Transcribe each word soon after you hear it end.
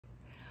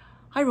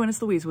Hi everyone,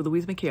 it's Louise with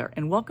Louise McCare,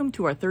 and welcome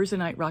to our Thursday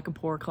Night Rock and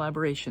Pour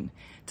collaboration.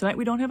 Tonight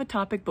we don't have a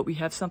topic, but we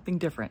have something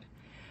different.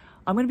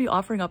 I'm going to be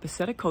offering up a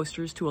set of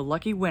coasters to a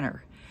lucky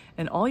winner,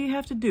 and all you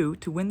have to do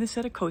to win this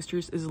set of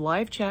coasters is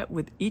live chat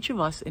with each of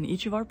us in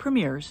each of our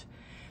premieres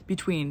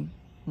between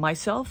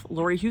myself,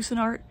 Lori Hewson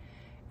Art,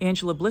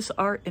 Angela Bliss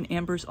Art, and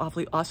Amber's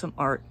Awfully Awesome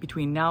Art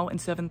between now and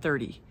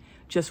 7:30.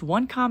 Just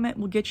one comment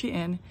will get you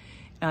in,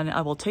 and I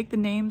will take the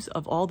names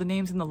of all the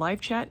names in the live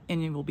chat,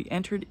 and you will be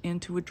entered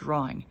into a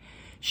drawing.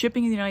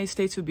 Shipping in the United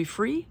States would be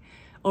free.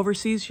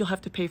 Overseas, you'll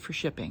have to pay for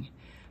shipping.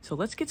 So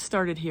let's get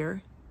started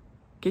here.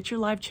 Get your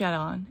live chat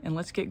on, and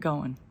let's get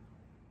going.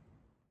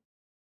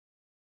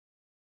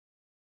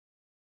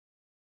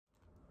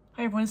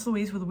 Hi everyone, it's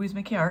Louise with Louise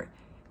McCare,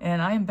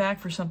 and I am back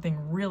for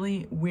something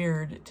really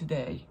weird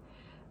today.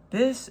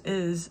 This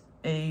is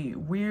a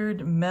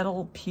weird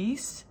metal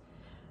piece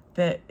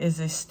that is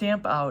a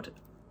stamp out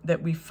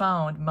that we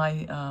found.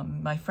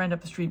 My friend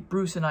up the street,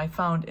 Bruce, and I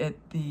found at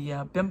the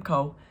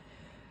BIMCO,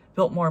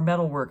 Biltmore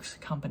Metalworks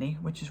Company,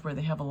 which is where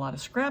they have a lot of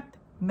scrap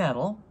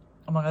metal,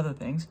 among other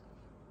things.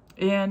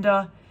 And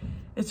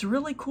it's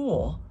really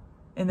cool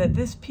in that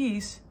this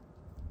piece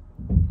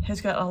has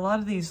got a lot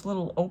of these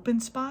little open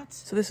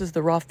spots. So this is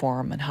the raw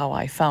form and how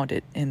I found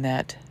it in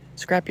that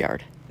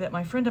scrapyard. That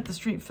my friend up the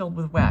street filled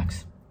with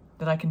wax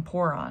that I can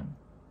pour on.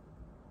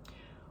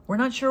 We're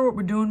not sure what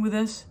we're doing with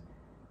this,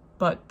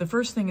 but the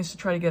first thing is to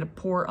try to get a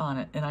pour on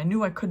it. And I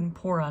knew I couldn't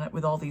pour on it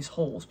with all these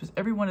holes, because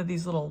every one of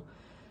these little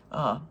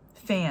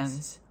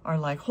fans are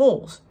like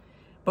holes.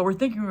 But we're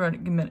thinking we're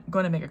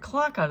going to make a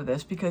clock out of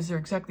this because there are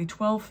exactly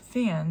 12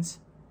 fans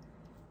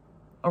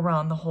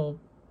around the whole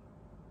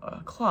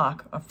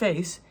clock, a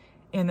face,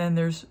 and then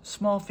there's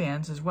small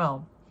fans as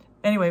well.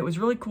 Anyway, it was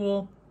really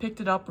cool.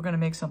 Picked it up. We're going to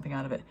make something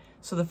out of it.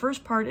 So the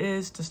first part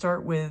is to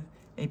start with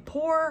a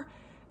pour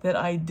that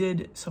I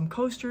did some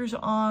coasters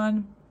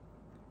on.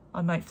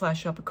 I might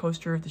flash up a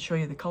coaster to show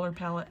you the color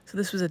palette. So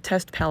this was a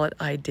test palette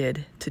I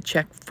did to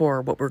check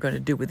for what we're going to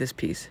do with this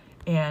piece.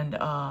 And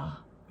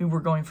we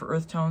were going for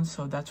earth tones,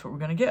 so that's what we're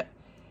going to get.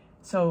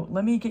 So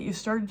let me get you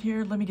started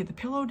here. Let me get the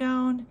pillow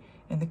down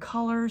and the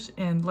colors,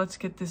 and let's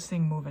get this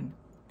thing moving.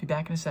 Be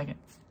back in a second.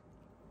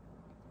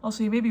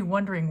 Also, you may be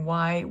wondering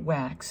why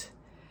wax.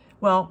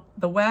 Well,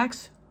 the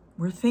wax,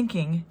 we're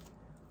thinking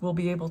we'll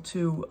be able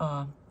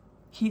to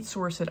heat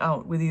source it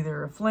out with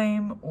either a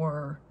flame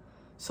or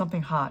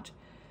something hot,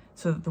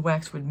 so that the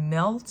wax would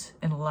melt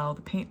and allow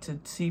the paint to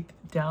seep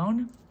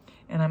down.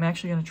 And I'm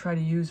actually going to try to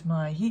use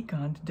my heat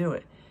gun to do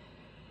it.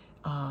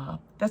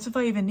 That's if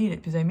I even need it,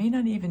 because I may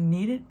not even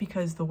need it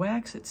because the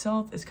wax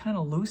itself is kind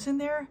of loose in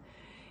there,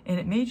 and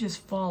it may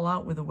just fall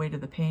out with the weight of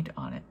the paint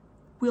on it.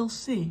 We'll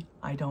see.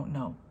 I don't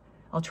know.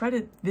 I'll try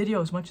to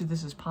video as much of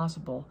this as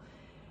possible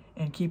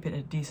and keep it at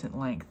a decent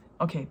length.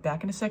 Okay,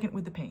 back in a second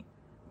with the paint.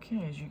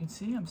 Okay, as you can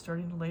see, I'm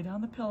starting to lay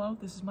down the pillow.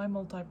 This is my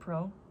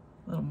Multi-Pro.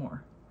 A little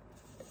more.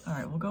 All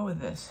right, we'll go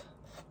with this.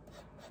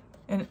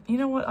 And you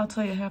know what? I'll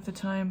tell you, half the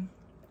time,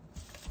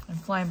 I'm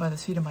flying by the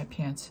seat of my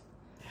pants.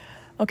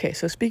 Okay,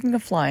 so speaking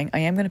of flying, I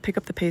am going to pick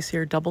up the pace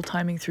here, double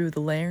timing through the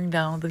layering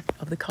down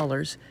of the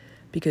colors,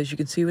 because you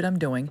can see what I'm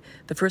doing.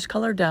 The first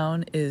color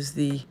down is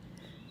the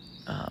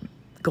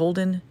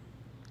Golden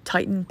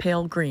Titan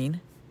Pale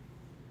Green.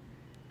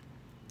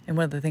 And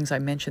one of the things I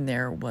mentioned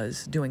there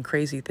was doing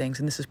crazy things,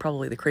 and this is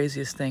probably the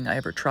craziest thing I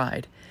ever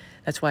tried.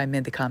 That's why I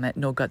made the comment,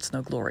 no guts,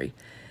 no glory.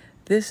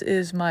 This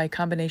is my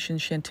combination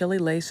Chantilly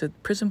Lace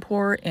with Prism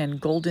Pour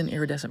and Golden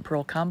Iridescent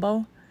Pearl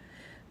combo.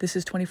 This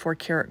is 24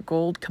 karat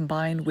gold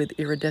combined with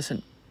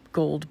iridescent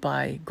gold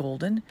by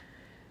Golden.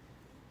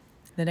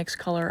 The next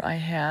color I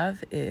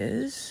have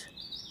is,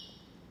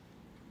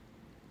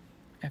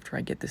 after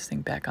I get this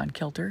thing back on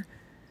kilter,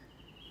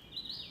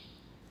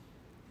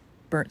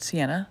 Burnt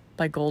Sienna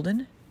by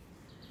Golden.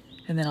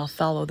 And then I'll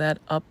follow that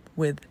up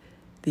with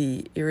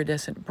the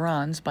Iridescent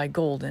Bronze by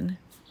Golden.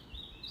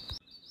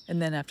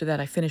 And then after that,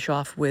 I finish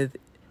off with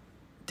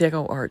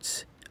Deco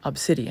Arts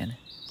Obsidian.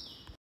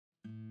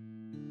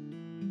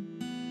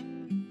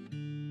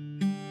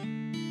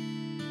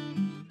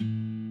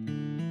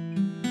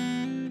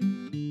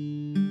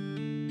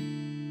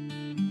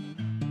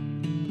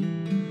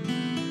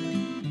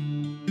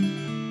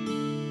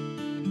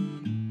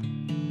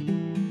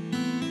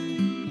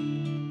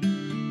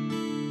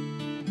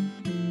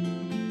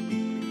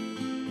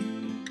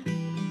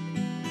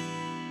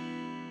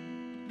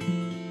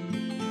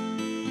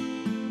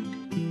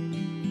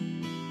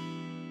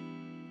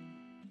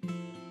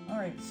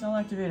 Cell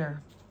activator,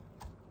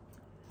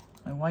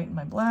 my white and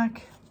my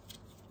black.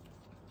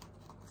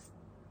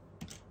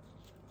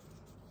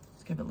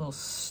 Let's give it a little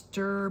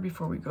stir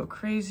before we go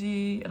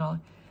crazy. And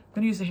I'm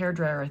going to use a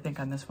hairdryer, I think,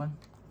 on this one.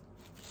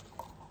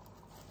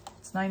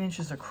 It's 9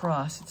 inches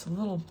across. It's a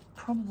little,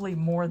 probably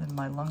more than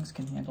my lungs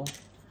can handle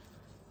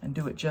and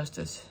do it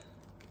justice.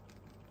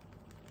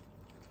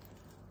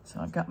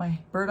 So I've got my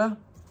Berta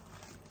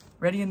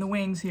ready in the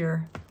wings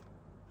here.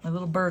 My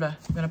little Berta.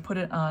 I'm going to put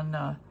it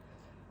on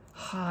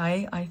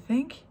high, I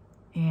think,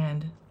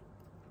 and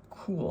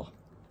cool.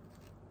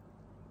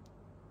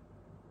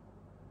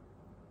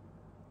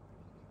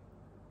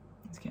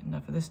 Let's get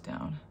enough of this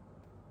down.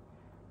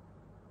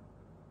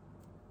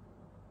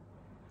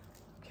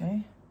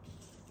 Okay.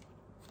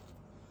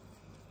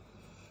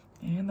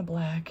 And the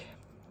black.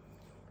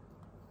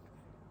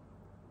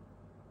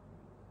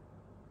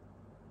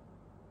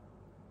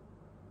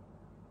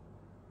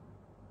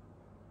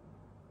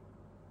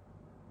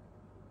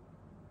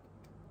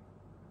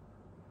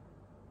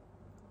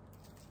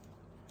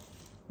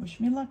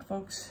 Wish me luck,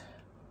 folks.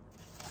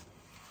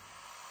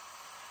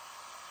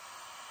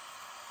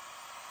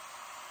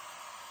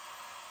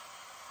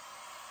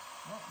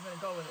 Well, I'm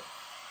gonna go with it.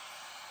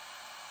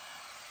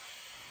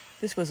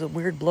 This was a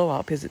weird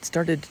blowout because it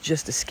started to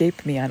just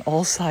escape me on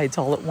all sides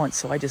all at once,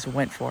 so I just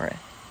went for it.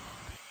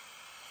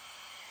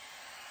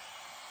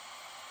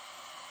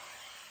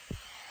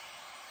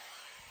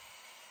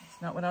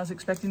 It's not what I was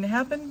expecting to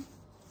happen,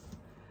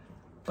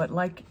 but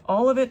like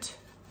all of it,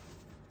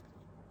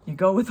 you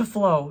go with the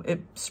flow.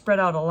 It spread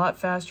out a lot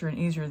faster and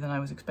easier than I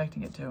was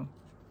expecting it to.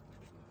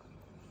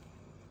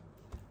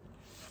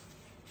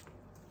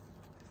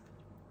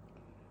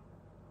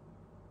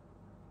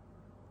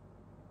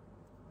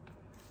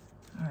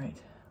 All right.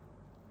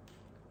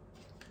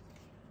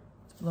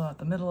 Let's blow out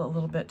the middle a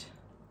little bit.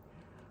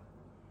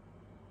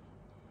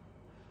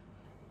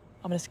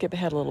 I'm going to skip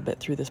ahead a little bit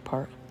through this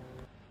part.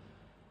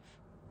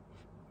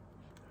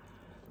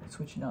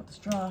 Switching out the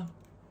straw.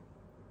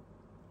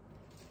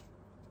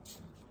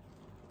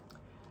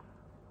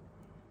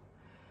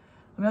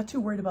 I'm not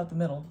too worried about the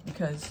middle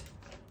because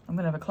I'm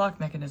going to have a clock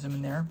mechanism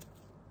in there.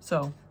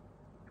 So,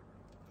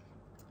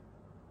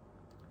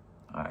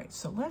 all right,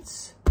 so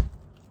let's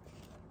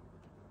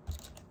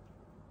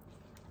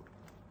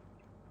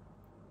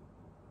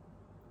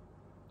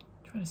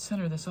try to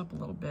center this up a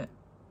little bit.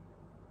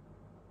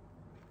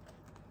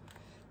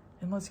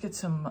 And let's get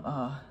some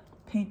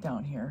paint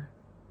down here.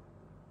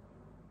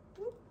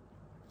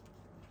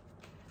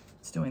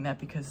 It's doing that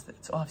because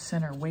it's off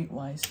center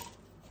weight-wise.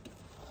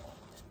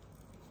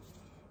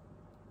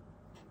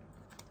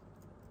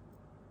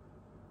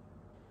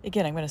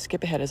 Again, I'm going to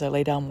skip ahead as I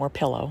lay down more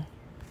pillow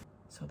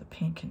so the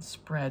paint can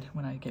spread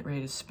when I get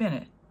ready to spin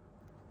it.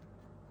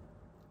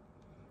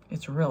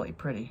 It's really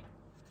pretty.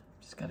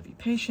 Just got to be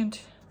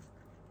patient.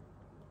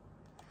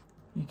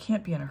 You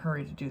can't be in a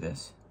hurry to do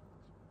this.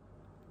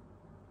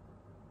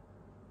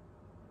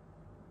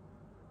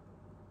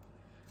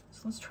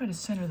 So let's try to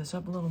center this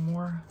up a little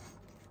more.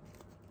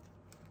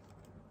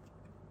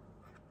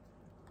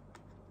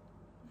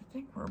 I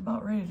think we're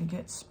about ready to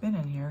get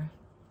spinning here.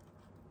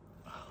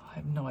 I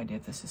have no idea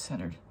if this is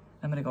centered.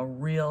 I'm gonna go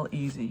real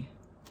easy.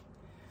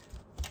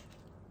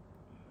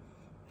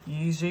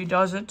 Easy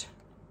does it.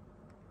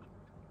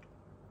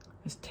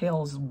 His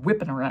tail is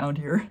whipping around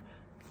here.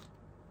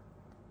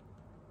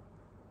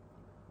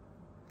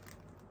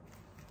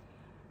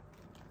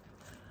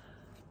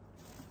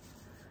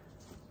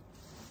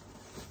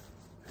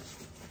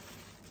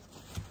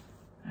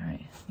 All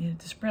right, need it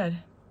to spread.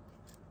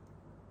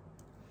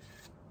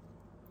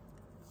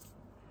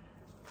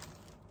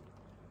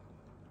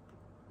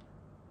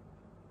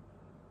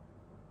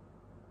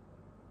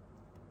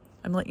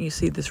 I'm letting you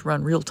see this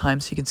run real time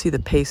so you can see the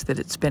pace that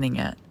it's spinning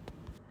at.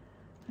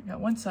 I got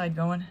one side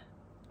going.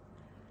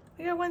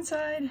 We got one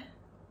side.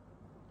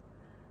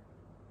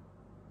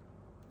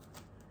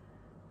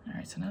 All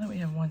right, so now that we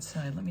have one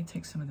side, let me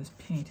take some of this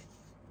paint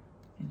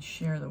and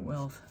share the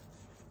wealth.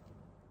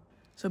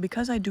 So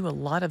because I do a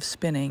lot of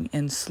spinning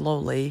and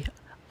slowly,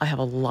 I have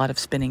a lot of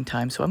spinning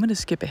time. So I'm going to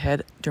skip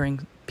ahead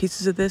during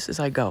pieces of this as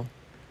I go.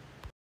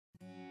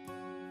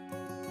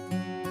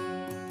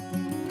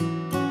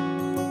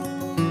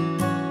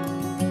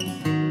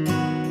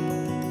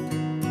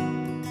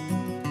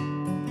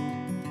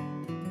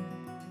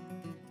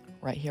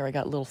 Right here, I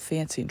got a little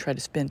fancy and tried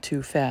to spin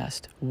too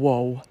fast.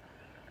 Whoa.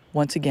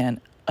 Once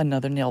again,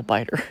 another nail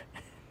biter.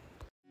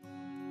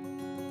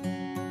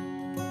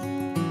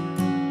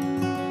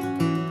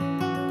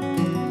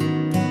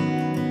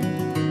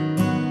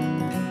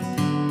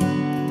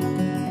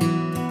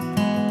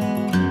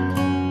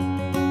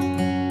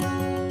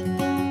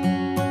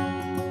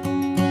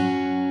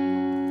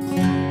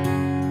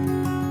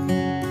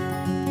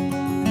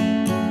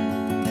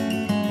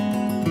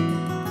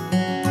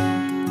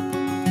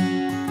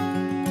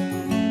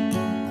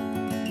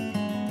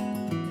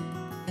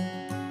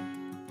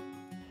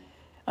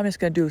 I'm just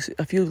going to do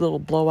a few little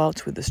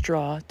blowouts with the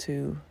straw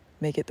to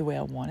make it the way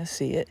I want to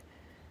see it.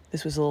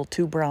 This was a little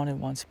too brown in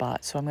one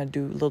spot, so I'm going to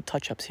do little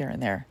touch-ups here and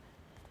there.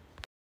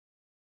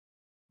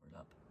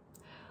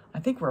 I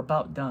think we're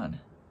about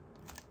done.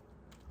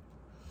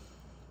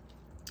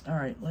 All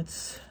right,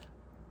 let's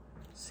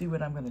see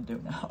what I'm going to do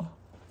now.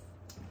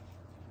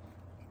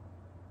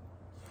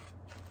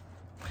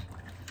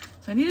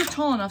 So I need it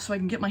tall enough so I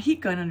can get my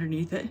heat gun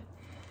underneath it.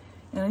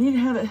 And I need to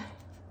have it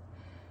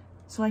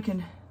so I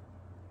can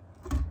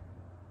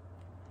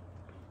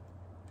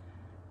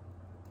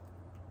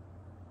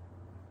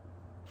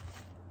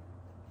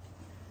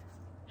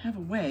have a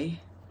way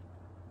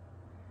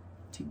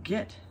to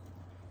get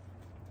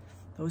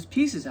those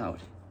pieces out.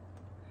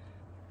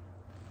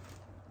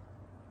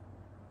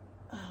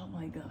 Oh my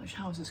my gosh,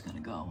 how is this gonna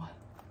go?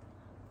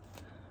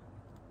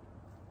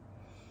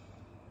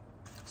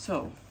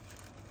 So,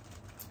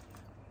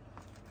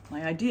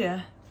 my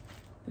idea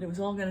that it was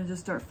all gonna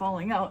just start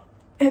falling out,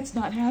 it's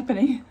not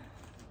happening.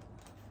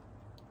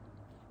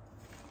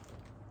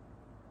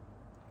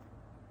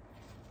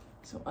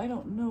 So I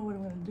don't know what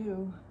I'm gonna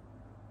do.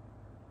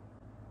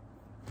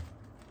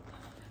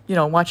 You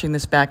know, watching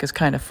this back is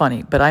kind of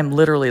funny, but I'm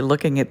literally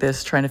looking at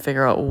this trying to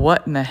figure out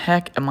what in the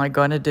heck am I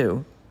gonna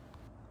do?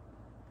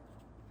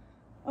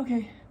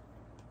 Okay.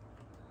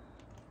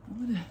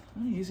 I'm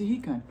gonna use a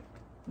heat gun.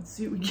 Let's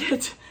see what we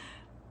get.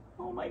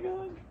 Oh my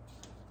God.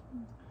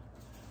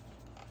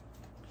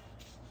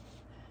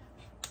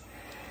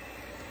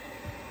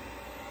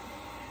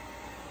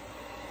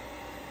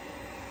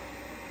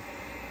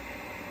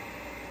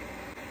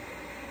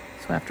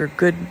 So after a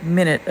good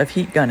minute of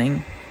heat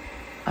gunning,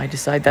 I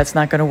decide that's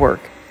not gonna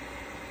work.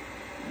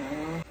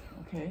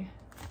 Okay.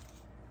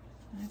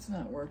 That's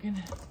not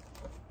working.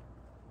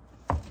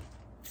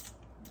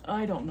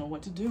 I don't know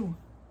what to do.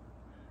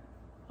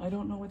 I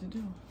don't know what to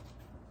do.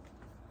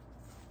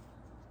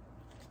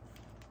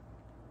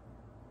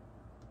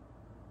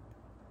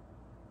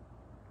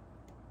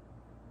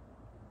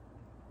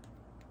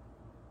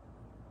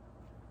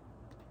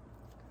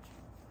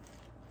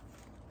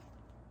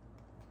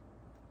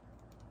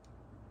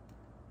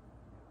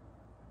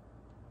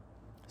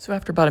 So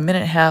after about a minute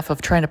and a half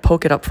of trying to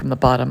poke it up from the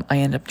bottom, I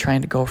end up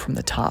trying to go from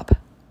the top.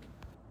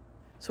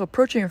 So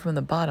approaching it from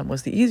the bottom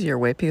was the easier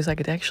way because I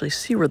could actually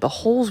see where the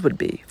holes would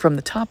be. From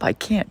the top I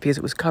can't because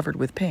it was covered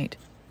with paint.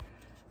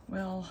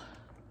 Well,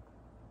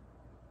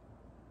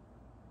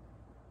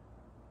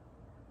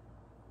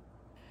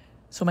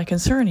 so my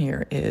concern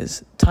here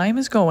is time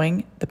is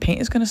going, the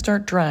paint is going to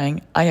start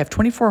drying, I have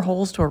 24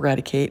 holes to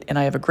eradicate, and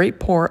I have a great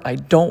pour I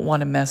don't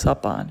want to mess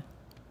up on.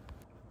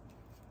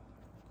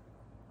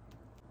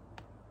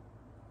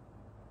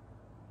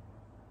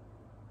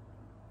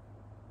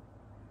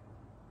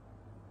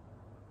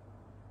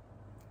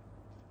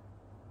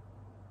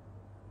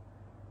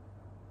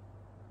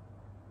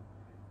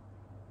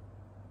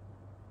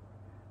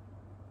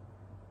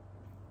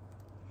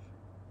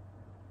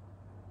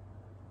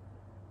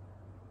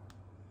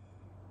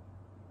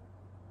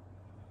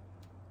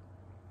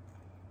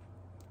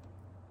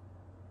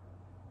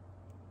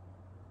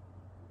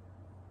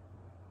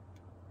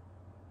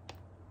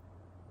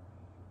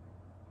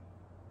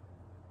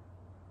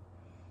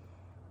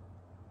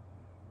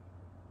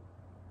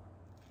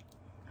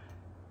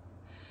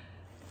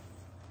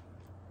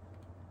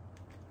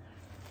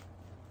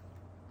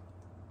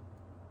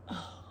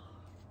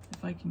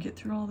 If I can get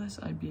through all this,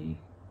 I'd be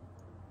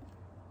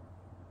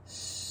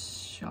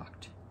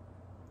shocked.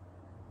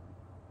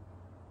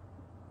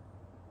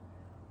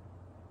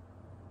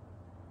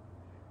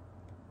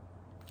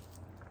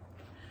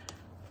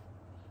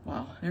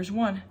 Wow, there's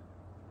one.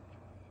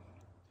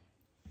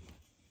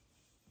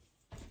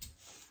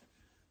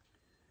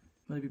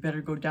 Would it be better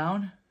to go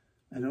down?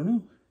 I don't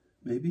know.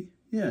 Maybe.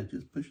 Yeah,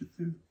 just push it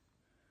through.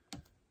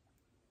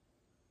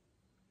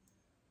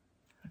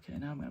 Okay,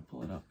 now I'm going to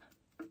pull it up.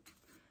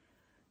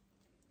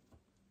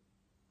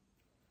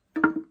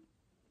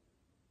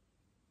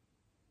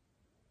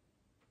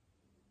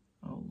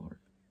 Oh, Lord.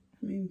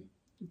 I mean,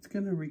 it's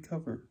going to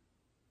recover.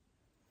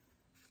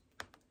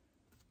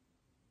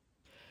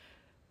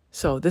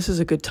 So this is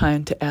a good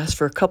time to ask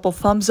for a couple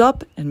thumbs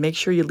up and make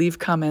sure you leave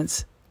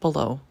comments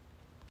below.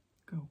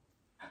 Go.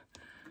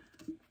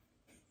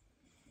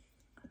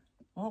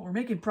 Well, we're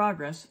making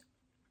progress.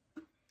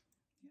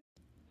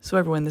 So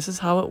everyone, this is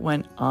how it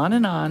went on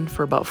and on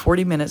for about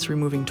 40 minutes,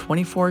 removing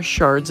 24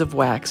 shards of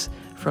wax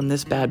from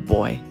this bad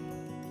boy.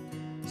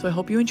 So I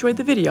hope you enjoyed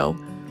the video.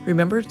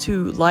 Remember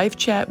to live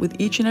chat with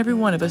each and every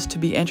one of us to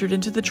be entered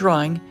into the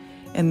drawing,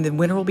 and the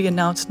winner will be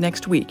announced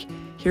next week.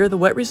 Here are the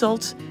wet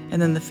results,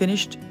 and then the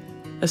finished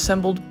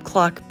assembled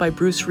clock by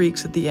Bruce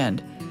Reeks at the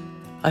end.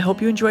 I hope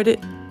you enjoyed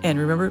it, and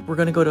remember, we're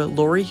going to go to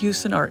Lori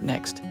Houston Art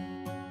next.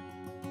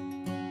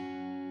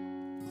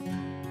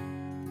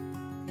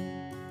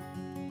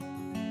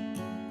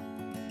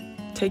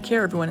 Take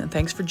care, everyone, and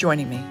thanks for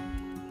joining me.